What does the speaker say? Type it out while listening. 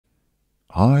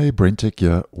Hi, BrenTech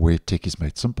here, where tech is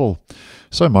made simple.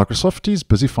 So Microsoft is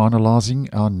busy finalizing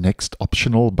our next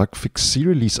optional bug fix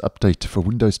C-release update for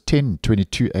Windows 10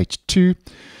 22H2,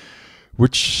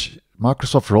 which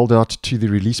Microsoft rolled out to the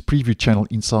release preview channel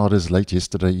insiders late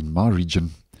yesterday in my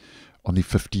region on the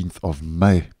 15th of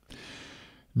May.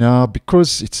 Now,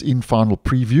 because it's in final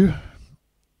preview,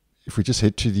 if we just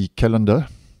head to the calendar,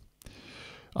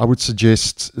 I would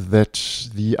suggest that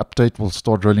the update will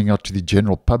start rolling out to the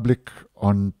general public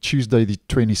on Tuesday the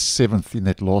 27th in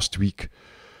that last week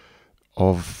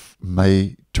of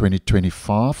May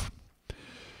 2025.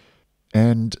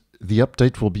 And the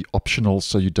update will be optional,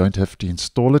 so you don't have to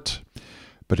install it.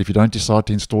 But if you don't decide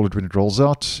to install it when it rolls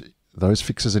out, those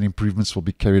fixes and improvements will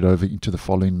be carried over into the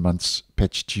following month's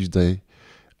Patch Tuesday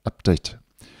update.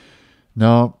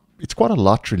 Now, it's quite a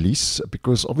light release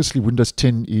because obviously Windows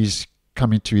 10 is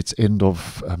coming to its end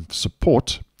of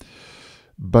support,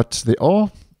 but there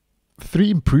are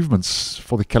 3 improvements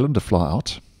for the calendar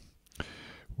flyout,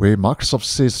 where Microsoft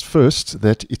says first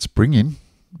that it's bringing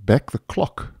back the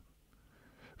clock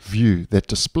view that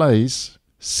displays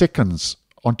seconds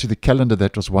onto the calendar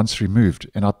that was once removed.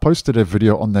 And I posted a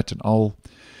video on that, and I'll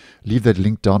leave that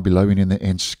link down below and in the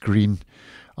end screen.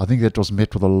 I think that was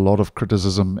met with a lot of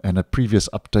criticism, and a previous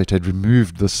update had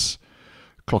removed this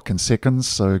clock and seconds,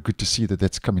 so good to see that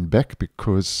that's coming back,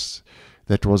 because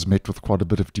that was met with quite a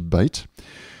bit of debate.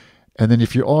 And then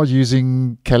if you are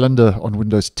using calendar on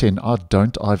Windows 10, I've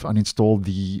uninstalled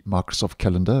the Microsoft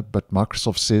Calendar, but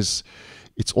Microsoft says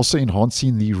it's also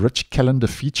enhancing the rich calendar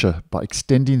feature by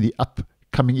extending the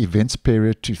upcoming events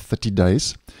period to 30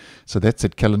 days. So that's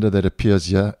that calendar that appears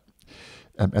here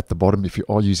at the bottom if you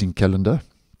are using calendar.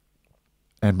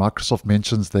 And Microsoft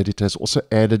mentions that it has also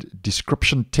added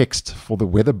description text for the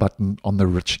weather button on the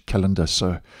rich calendar.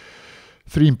 So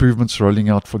 3 improvements rolling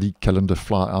out for the calendar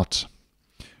flyout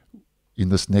in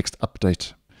this next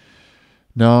update.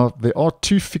 Now, there are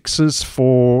 2 fixes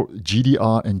for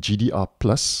GDR and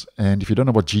GDR+. And if you don't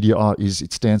know what GDR is,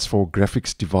 it stands for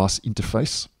Graphics Device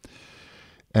Interface.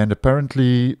 And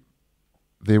apparently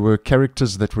there were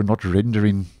characters that were not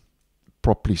rendering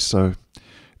properly. So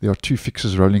there are 2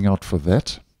 fixes rolling out for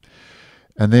that.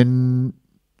 And then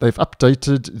they've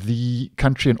updated the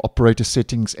country and operator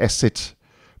settings asset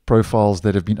profiles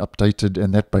that have been updated,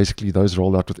 and that basically those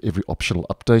roll out with every optional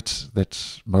update.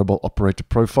 That's mobile operator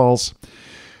profiles.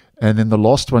 And then the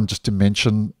last one, just to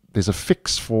mention, there's a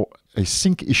fix for a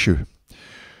sync issue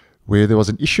where there was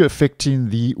an issue affecting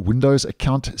the Windows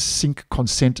account sync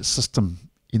consent system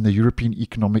in the European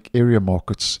Economic Area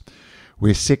markets,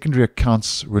 where secondary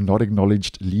accounts were not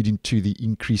acknowledged, leading to the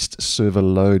increased server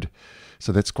load.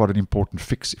 So that's quite an important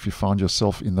fix if you find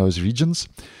yourself in those regions.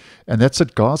 And that's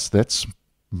it, guys. That's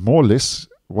more or less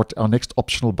what our next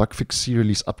optional bug fix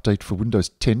C-release update for Windows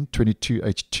 10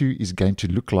 22H2 is going to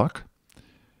look like.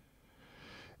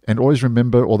 And always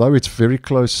remember, although it's very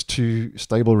close to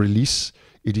stable release,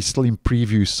 it is still in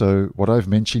preview. So what I've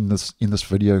mentioned in this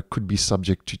video could be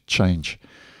subject to change.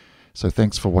 So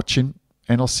thanks for watching,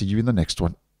 and I'll see you in the next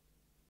one.